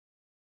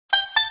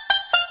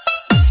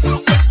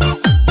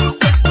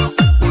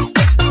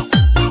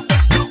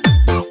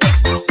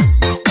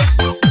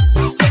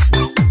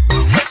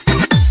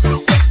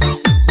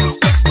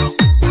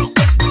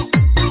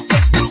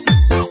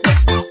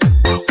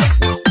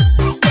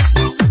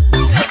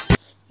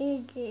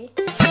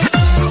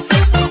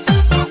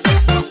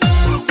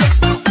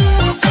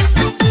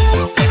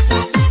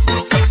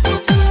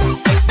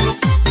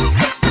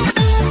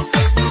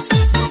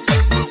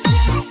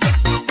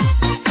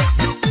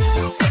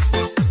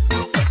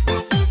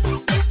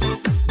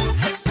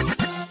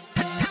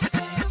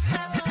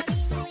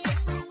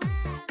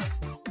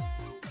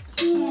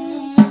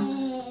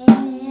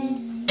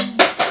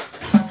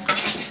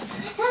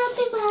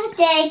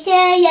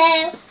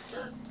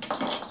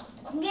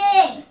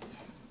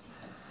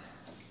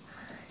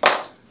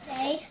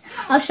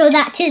I'll show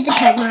that to the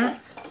camera.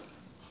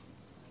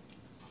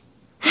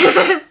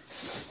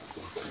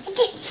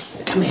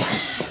 Come here.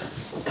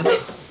 Come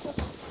here.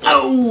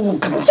 Oh,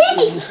 come on.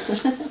 Chase!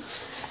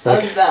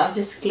 Okay. I'll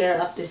just clear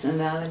up this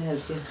and I will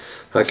help you.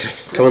 Okay,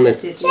 come on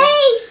then.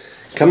 Chase!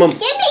 Come on. Give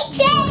me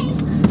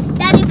Chase!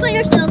 Daddy, put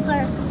your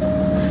smoker.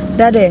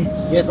 Daddy,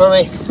 Yes,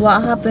 Mummy.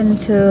 what happened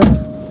to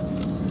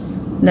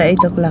the 8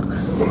 o'clock?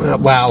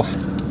 Wow.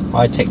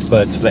 I text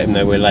Bird to let him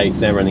know we're late.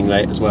 They're running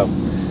late as well.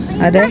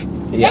 Are they?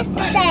 Yeah.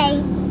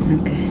 Yesterday.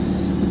 Okay.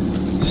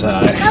 So.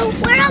 Oh,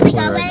 where are we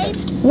We're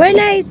going? We're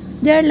late.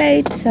 They're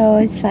late, so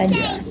it's fine.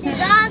 Chase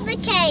is on the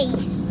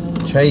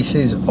case. Chase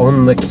is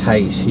on the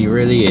case. He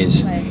really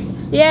is.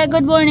 Yeah,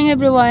 good morning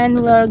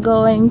everyone. We're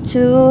going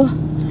to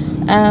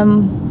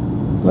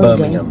where are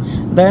we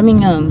going? Birmingham.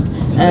 Birmingham.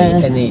 To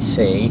the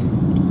NEC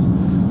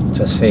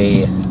to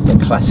see the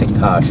classic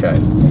car show.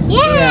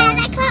 Yeah, and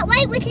I can't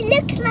wait what it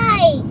looks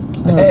like.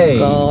 Oh Hey.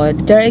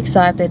 God, they're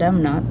excited.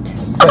 I'm not.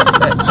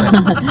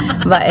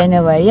 But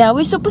anyway, yeah,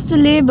 we're supposed to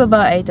leave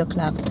about 8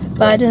 o'clock.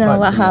 But I don't know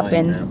what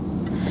happened.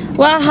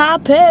 What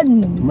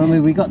happened? Mummy,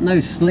 we got no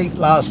sleep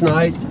last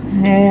night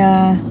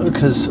Yeah.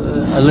 because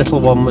a little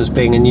one was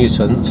being a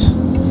nuisance.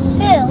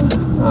 Who?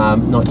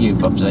 Not you,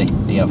 Bubsy,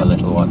 the other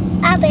little one.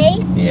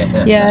 Abby?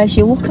 Yeah. Yeah,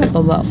 she woke up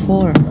about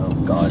 4. Oh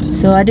God.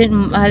 So I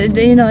didn't,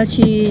 you know,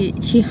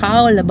 she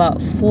howled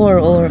about 4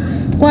 or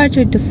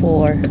quarter to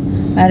 4.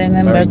 I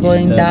remember Very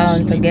going disturbed down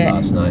to sleep get,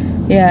 last night.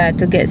 yeah,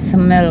 to get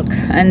some milk,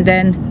 and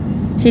then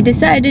she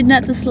decided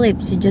not to sleep.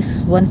 She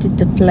just wanted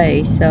to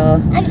play.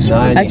 So And she No,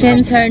 I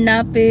changed her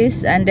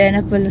nappies, and then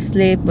I fell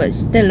asleep, but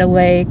still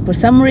awake for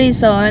some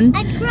reason.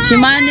 She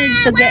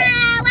managed to get.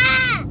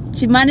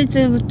 She managed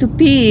to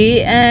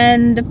pee,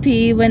 and the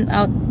pee went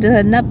out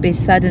the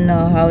nappies. I don't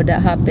know how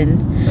that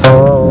happened.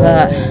 Oh.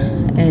 But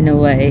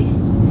anyway,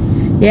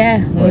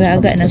 yeah, Well, it's I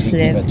got probably no 'cause we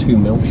gave sleep. her 2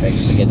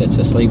 milkshakes to get her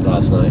to sleep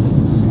last night.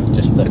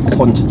 Just the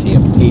quantity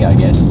of pee, I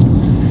guess.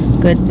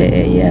 Could be,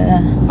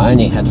 yeah. I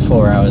only had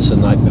 4 hours the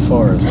night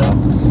before as well.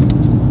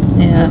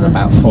 Yeah,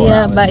 About 4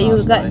 yeah, hours but you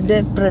last got night.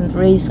 different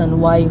reason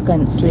why you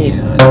can't sleep.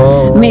 Yeah, I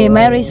know. Me,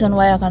 my reason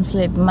why I can't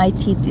sleep, my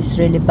teeth is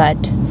really bad,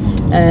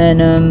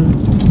 and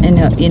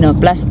you know,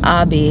 plus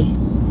Abby,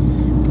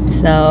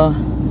 so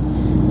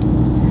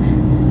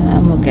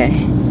I'm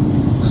okay.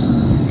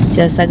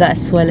 Just I got a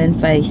swollen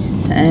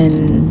face,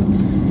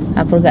 and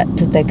I forgot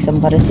to take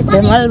some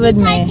paracetamol with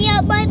me. Tidy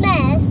up my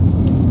mess.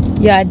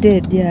 Yeah, I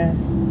did. Yeah,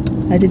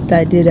 I did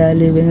tidy the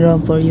living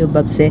room for you,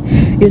 Babsi.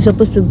 You're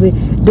supposed to be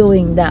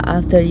doing that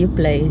after you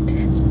played.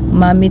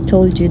 Mommy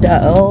told you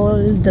that all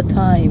the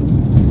time,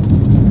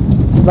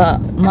 but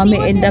Mommy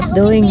ended up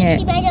doing She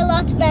it. made a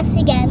lot of mess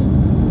again.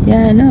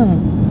 Yeah, I know.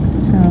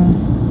 Oh.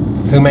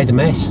 Who made the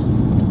mess?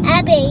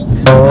 Abby.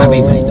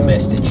 Abby made the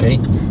mess, did she?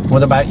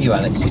 What about you,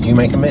 Alex? Did you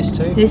make a mess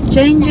too? It's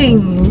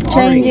changing. It's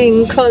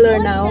changing color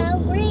Oh, now. so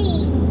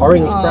green.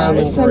 Orange, Oh, brown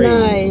that's and so green.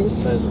 nice.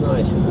 That's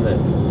nice, isn't it?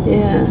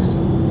 Yeah.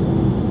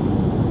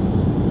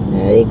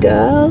 There you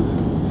go.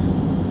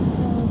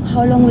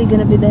 How long we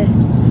gonna be there?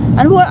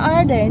 And where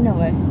are they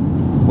anyway?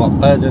 What,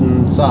 Bird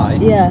and Zai?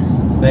 Yeah.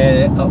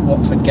 They're at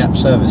Watford Gap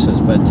Services.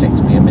 Bird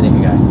texted me a minute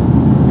ago.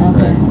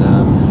 Okay.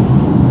 And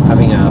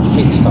having a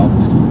pit stop.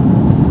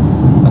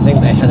 I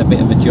think they had a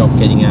bit of a job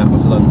getting out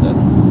of London.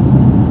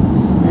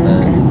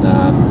 Okay.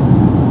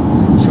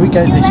 And should we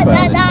go You this let way or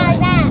that this die way?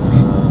 there.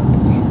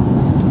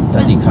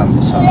 Daddy can't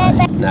decide.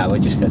 Let No,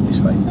 we'll just go this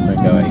way. We'll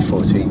go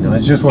A14. I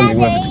was just wondering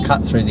whether to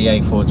cut through the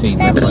A14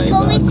 that Daddy, way, can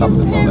but we I can't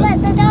be who bothered.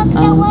 let the dogs Oh,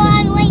 out okay. while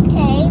I'm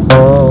waiting?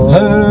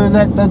 Who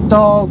let the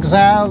dogs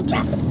out?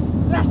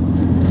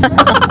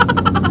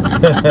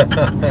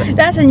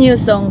 That's a new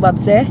song,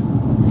 Babsi.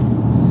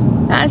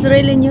 That's a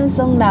really new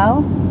song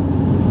now.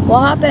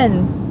 What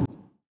happened?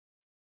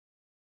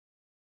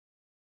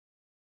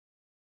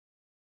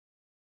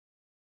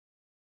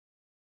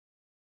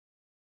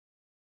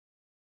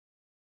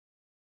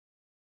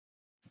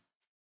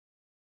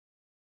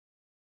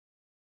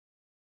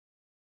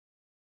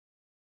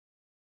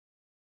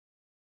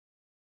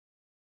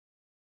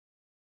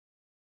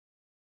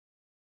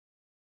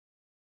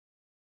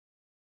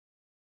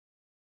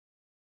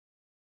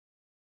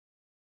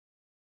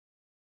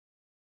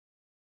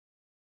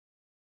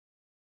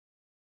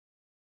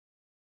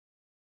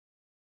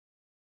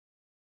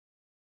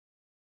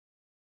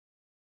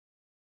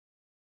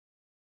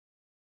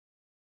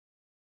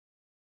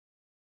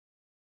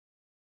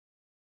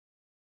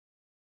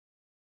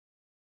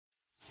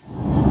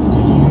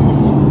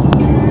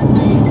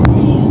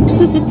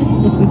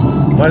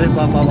 What did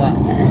Mama?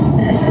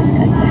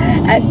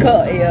 I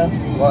caught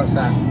you What's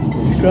that?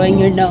 screwing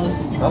your nose,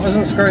 I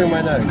wasn't screwing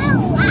my nose.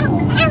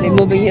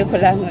 removing your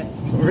kulangot.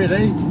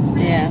 Really?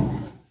 Yeah.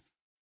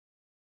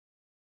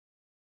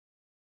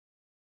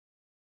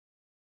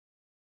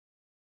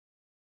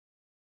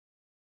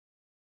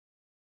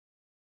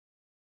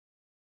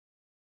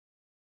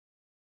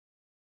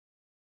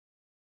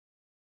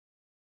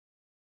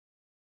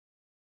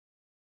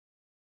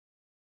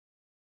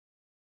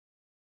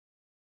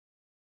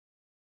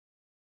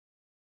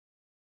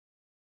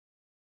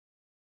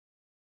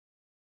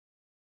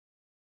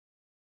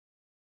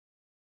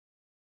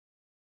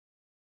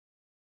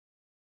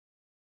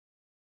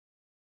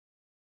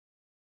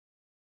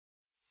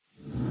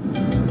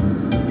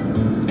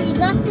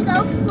 to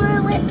go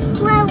through it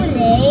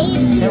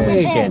slowly. Tell me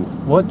again,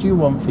 what do you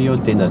want for your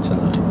dinner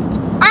tonight?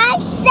 I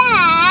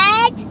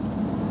said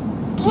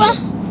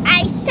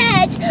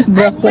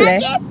Broccoli.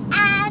 nuggets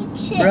and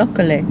chips.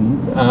 Broccoli.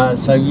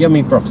 So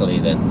yummy broccoli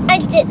then. I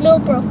did no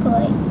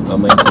broccoli. I'll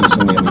make you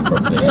some yummy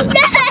broccoli then. No!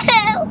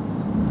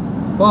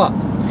 What? I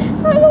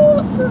don't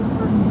want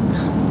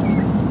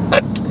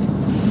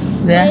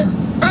broccoli. Yeah.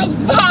 I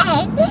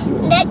said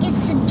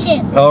nuggets and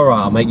chips. Alright,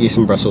 I'll make you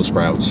some Brussels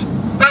sprouts. Hey,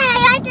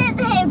 I didn't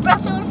say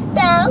Brussels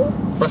sprouts.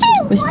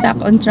 We're stuck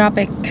on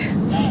traffic.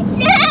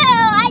 No,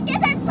 I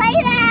didn't say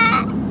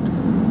that.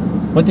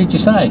 What did you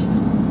say?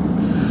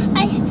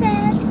 I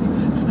said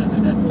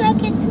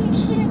nuggets and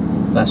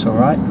chips. That's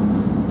alright.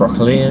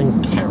 Broccoli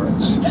and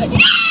carrots.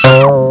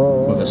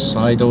 No! With a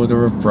side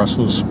order of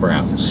Brussels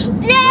sprouts.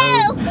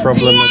 No!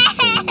 Problem at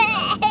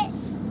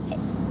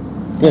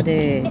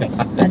The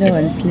other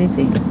one's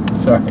sleeping. all.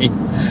 Sorry.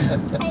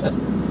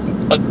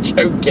 I'm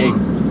joking.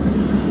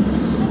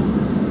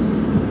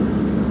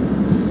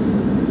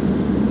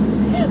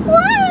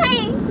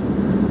 Why?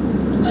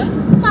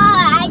 Oh,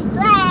 I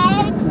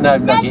said No,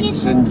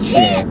 nuggets and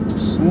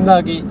chips.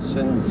 Nuggets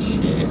and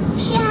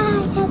chips.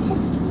 yeah, nuggets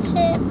and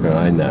chips.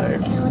 I know.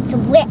 It was a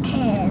wet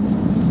hand.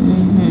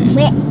 Mm-hmm.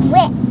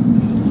 Wet.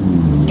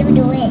 Do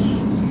the wet.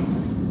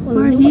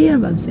 We're here,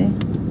 Babsy.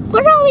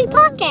 Where are we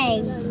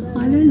parking?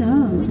 I don't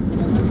know. It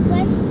looks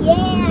like,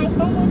 yeah, I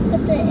don't know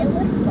what it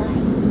looks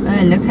like.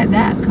 Oh, look at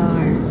that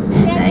car.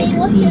 Daddy,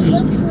 what it Sexy.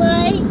 looks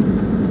like.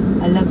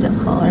 I love that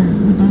car.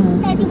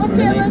 Daddy, what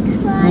Really? it looks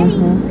like.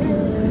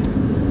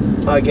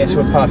 I guess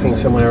we're parking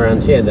somewhere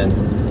around here then.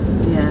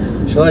 Yeah.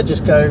 Shall I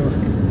just go?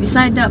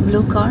 Beside that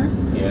blue car.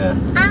 Yeah.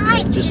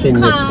 I like Just the in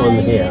this car. one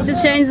here. To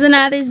change the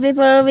notice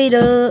before we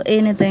do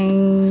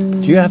anything.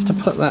 Do you have to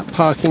put that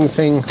parking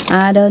thing?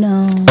 I don't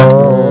know.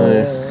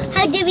 Oh.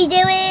 How do we do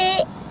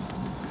it?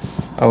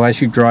 Oh, as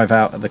you drive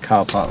out of the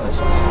car park.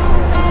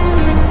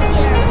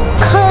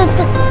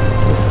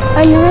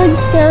 I'm really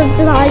scared of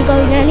not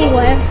going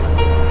anywhere.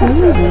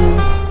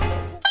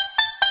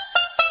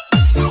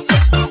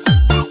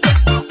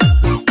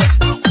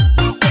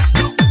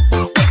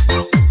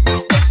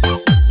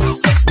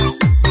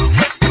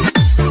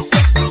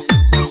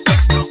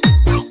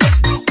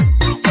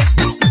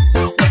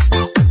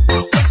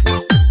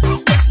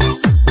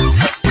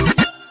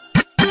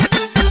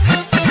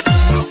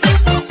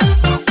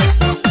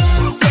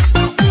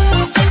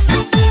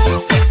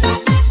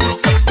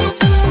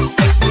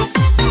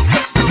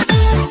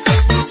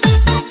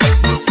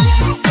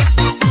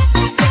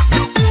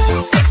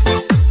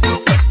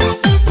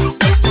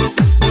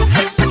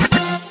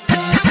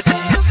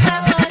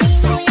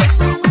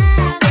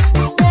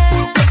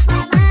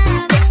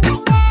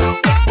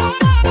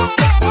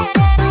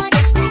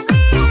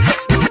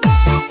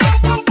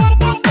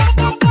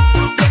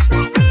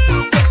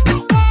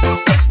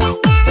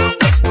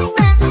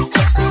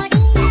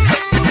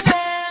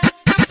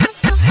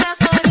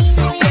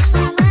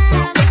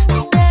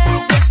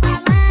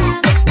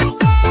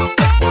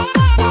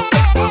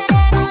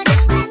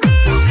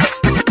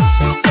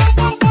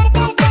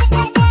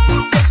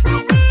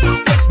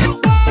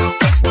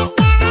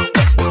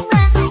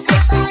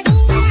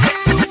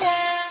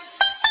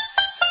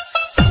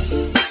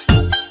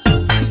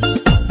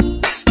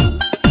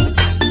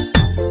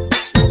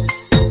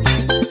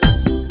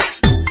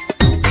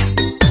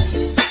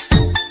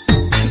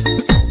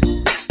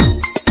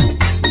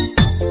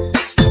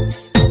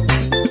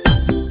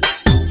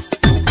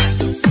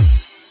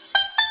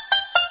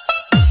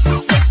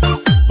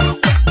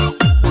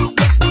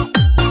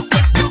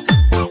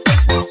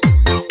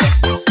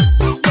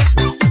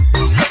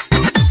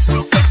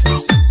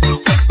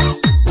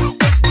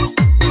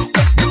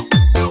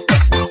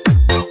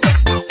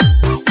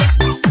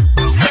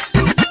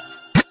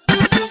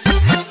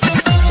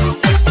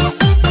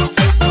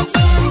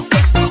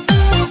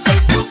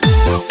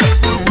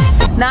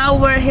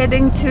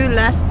 heading to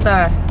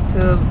Leicester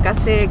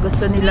kasi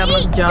gusto nila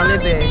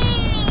mag-Jollibee.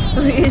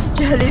 To eat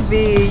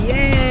Jollibee.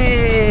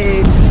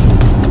 Yay!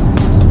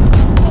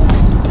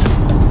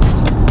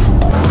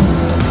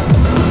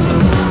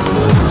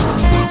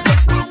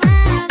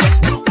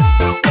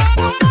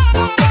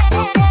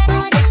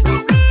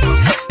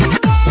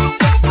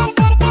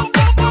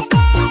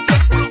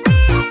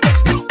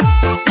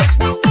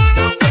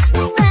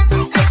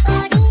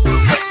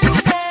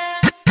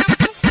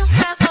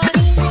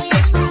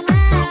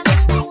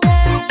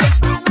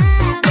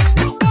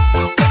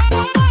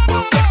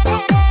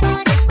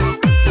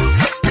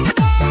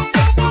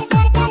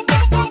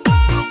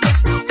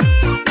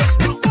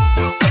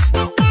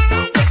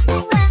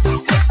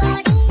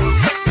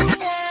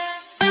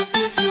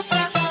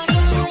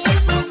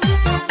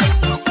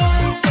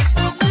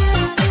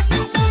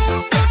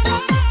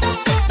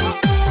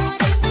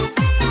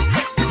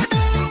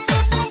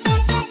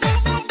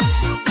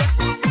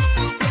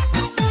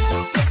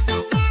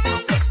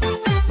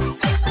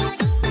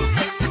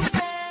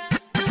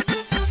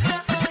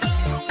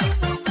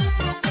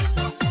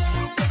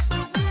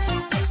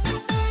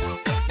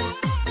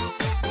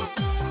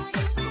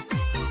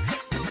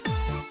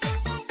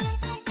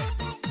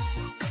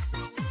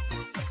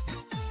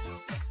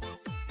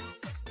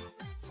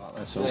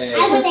 That's all.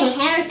 I want a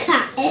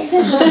haircut.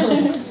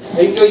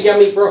 Eat your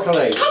yummy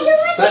broccoli.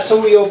 That's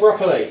all your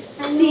broccoli.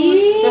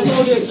 That's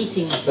all you're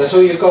eating. That's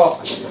all you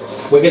got.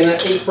 We're going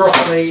to eat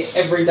broccoli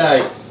every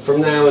day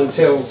from now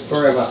until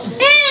forever. Do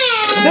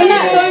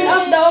not turn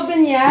off the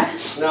oven, yeah?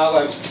 No, I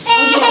won't.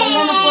 I'm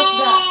gonna put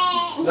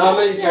that. No, I'm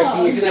only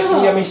joking. You can have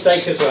some yummy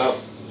steak as well.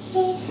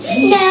 No,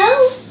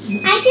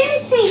 I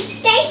didn't say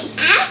steak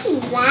after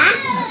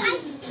that.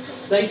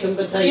 Steak and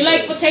potato. You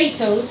like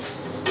potatoes?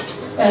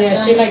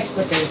 Yeah, she likes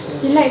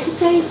potatoes. You like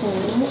potatoes?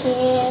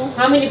 Yeah.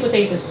 How many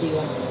potatoes do you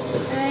want? I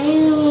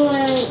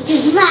want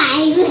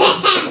five.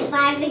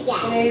 Five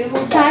again.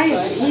 Five,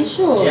 are you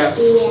sure? Yeah.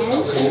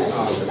 Yes.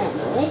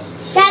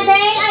 Daddy,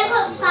 I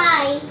want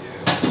five.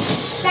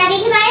 Daddy,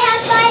 can I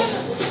have five?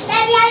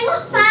 Daddy, I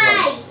want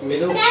five.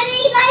 Middle. Daddy,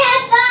 can I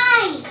have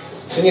five?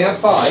 Can you have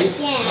 5?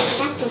 Yeah,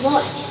 that's a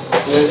lot. No,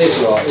 it is a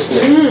lot, isn't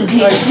it?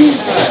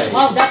 Okay.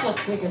 Oh, that was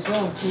quick as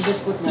well. You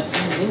just put that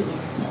in there.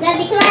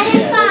 Daddy, can I have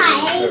Yeah,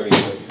 five? very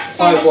good.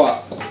 5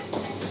 what?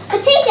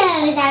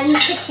 Potatoes and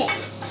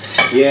chickens.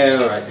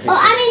 Yeah, alright. Oh,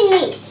 I mean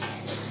meat.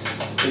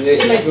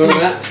 You likes want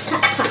that?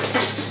 Cut, cut,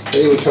 cut.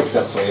 Maybe we'll chop it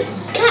up for you.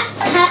 Cut,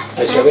 cut.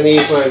 Actually, I'm going to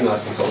use my own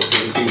knife and fork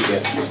because it's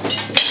easier.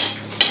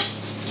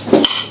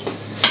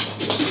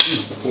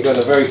 You got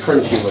a very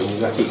crunchy one, you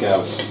lucky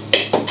girl.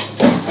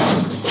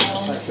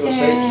 That's your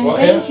steak. What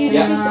here? Thank you,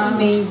 this is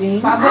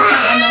amazing.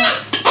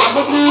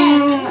 Paabot ng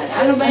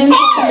ano ba yun?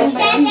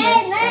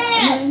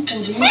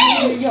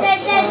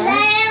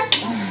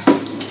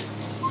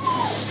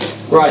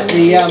 Right,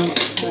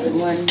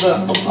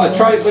 I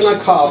tried when I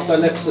carved, I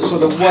left the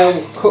sort of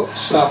well-cooked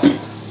stuff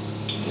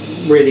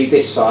really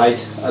this side,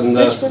 and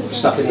the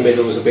stuff in the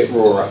middle was a bit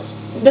rawer.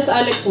 Does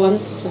Alex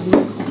want some?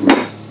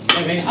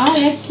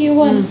 Alex, you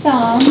want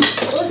some?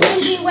 We're going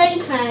to be one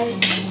card.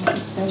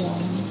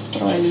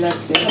 Oh, I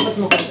love this. Dapat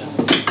mo kayo.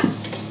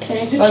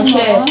 Kasi,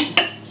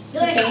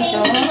 Your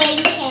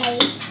steak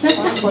that's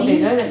not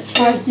potato, that's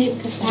parsnip.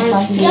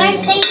 Your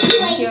steak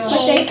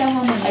Potato,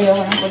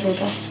 ayoko ng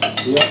potato.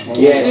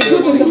 Yeah,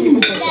 sure, thank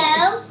you.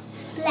 No.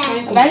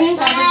 Black. Bagay yung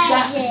cabbage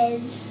ba?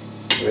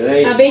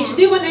 Really? Cabbage, do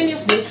you want any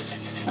of this?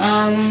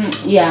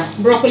 Yeah,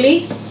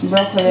 Broccoli?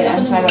 broccoli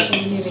and carrot.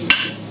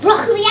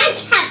 Broccoli and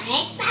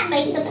carrots. That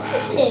makes a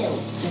poo-poo.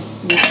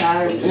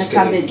 Carrot I'm and just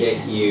going to cabbage.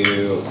 get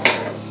you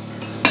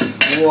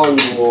one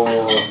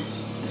more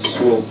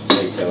small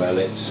potato,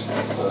 Alex.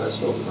 Oh, that's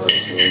not very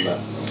small, but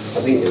I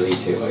think you'll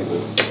eat it, won't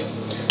you?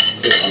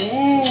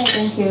 Yeah,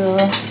 thank you.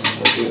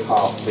 I'll do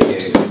half for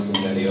you, and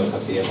then you'll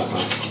have the other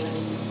half.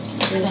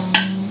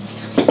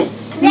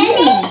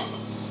 Lily,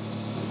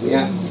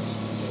 Yeah.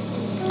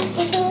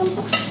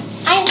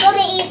 I'm going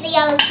to eat the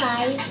other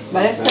side.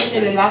 Balik pa si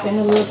lalaki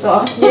ng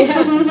luto.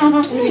 Yeah.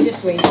 We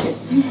just waited.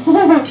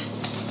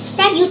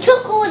 Dad, you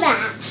took all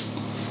that.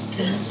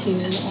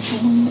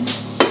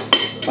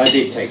 I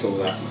did take all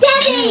that.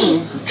 Daddy,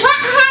 what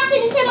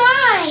happened to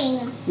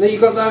mine? No, you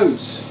got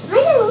those. I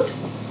know.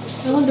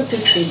 I want the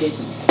crispy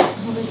bits.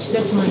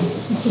 That's mine.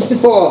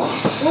 Oh.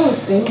 Oh,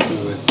 thank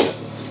you.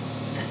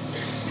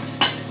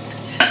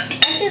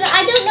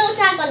 I don't know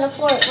tag on the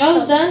fork.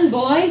 Well done,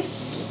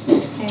 boys.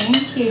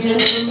 Thank you.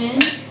 Gentlemen.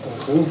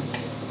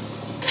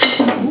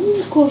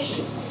 Kush.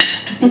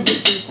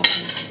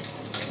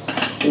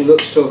 It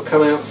looks to have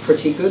come out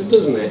pretty good,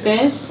 doesn't it?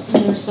 Best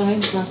on your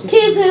side. Classic.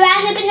 Poo-poo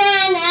and a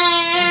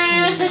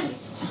banana.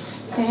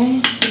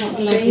 Okay. I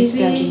like this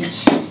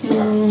cabbage.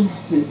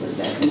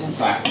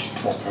 That's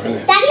proper, isn't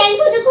it? Daddy, I'm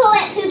going to call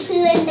it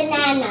poo-poo and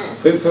banana.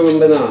 Poo-poo and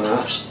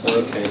banana.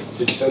 Okay.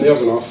 Did you turn the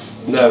oven off?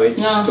 No, it's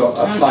got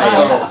a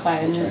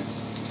pie.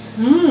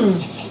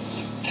 Mmm.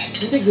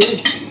 Very good.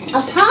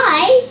 A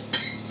pie?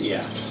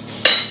 Yeah.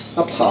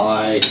 A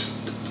pie.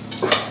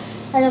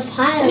 And a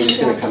pie. I'm just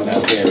going to come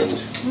down here and...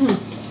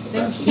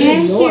 Thank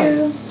Thank Lord.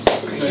 you.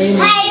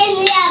 Pie in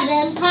the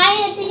oven. Pie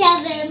in the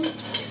oven.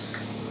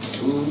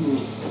 Ooh.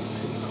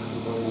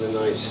 They're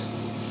nice.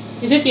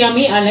 Is it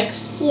yummy,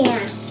 Alex?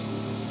 Yeah.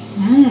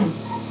 Mm.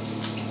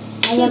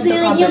 I love Poo-poo the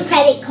with your cabbage.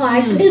 credit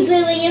card.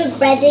 Poo-poo with your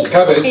credit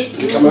card. Cabbage,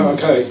 did it come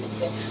out okay?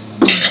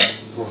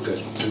 Oh, good.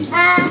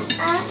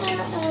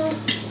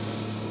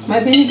 May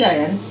vinegar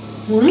yan.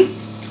 Hmm?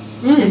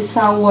 It's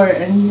sour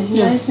and it's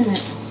Yeah. nice, isn't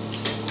it?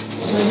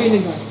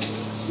 Vinegar.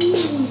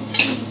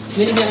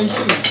 Vinegar and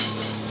sugar.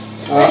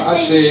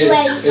 Actually,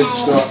 it's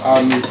got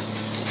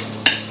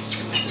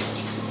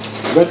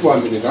red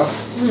wine vinegar.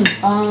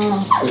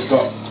 It's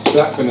got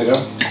black vinegar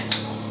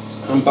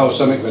and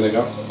balsamic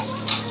vinegar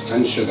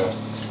and sugar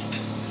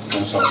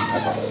and salt and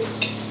pepper.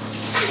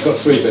 It's got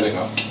 3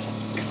 vinegar.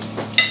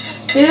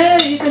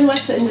 You can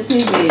watch in the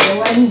TV, the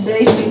one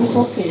dating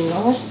cooking.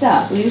 What's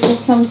that? You cook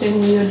something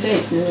with your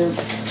date.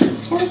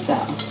 What's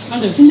that?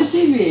 Ano? In the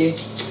TV.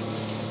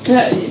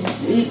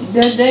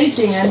 They're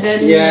dating and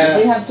then Yeah.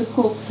 they have to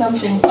cook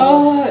something.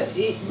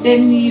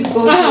 Then you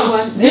go to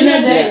one.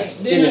 Dinner date.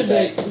 Dinner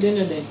date.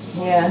 Dinner date.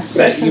 Yeah.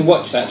 But you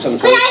watch that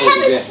sometimes. But I have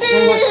don't you? a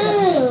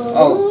spoon.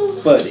 Oh,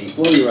 Birdie,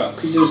 while you're up,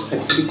 could you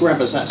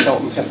grab us that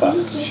salt and pepper?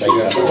 Shake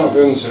it I'm up. not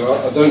going to.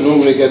 I don't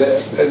normally get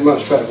it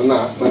much better than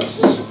that. That's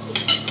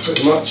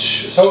pretty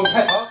much salt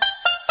and pepper.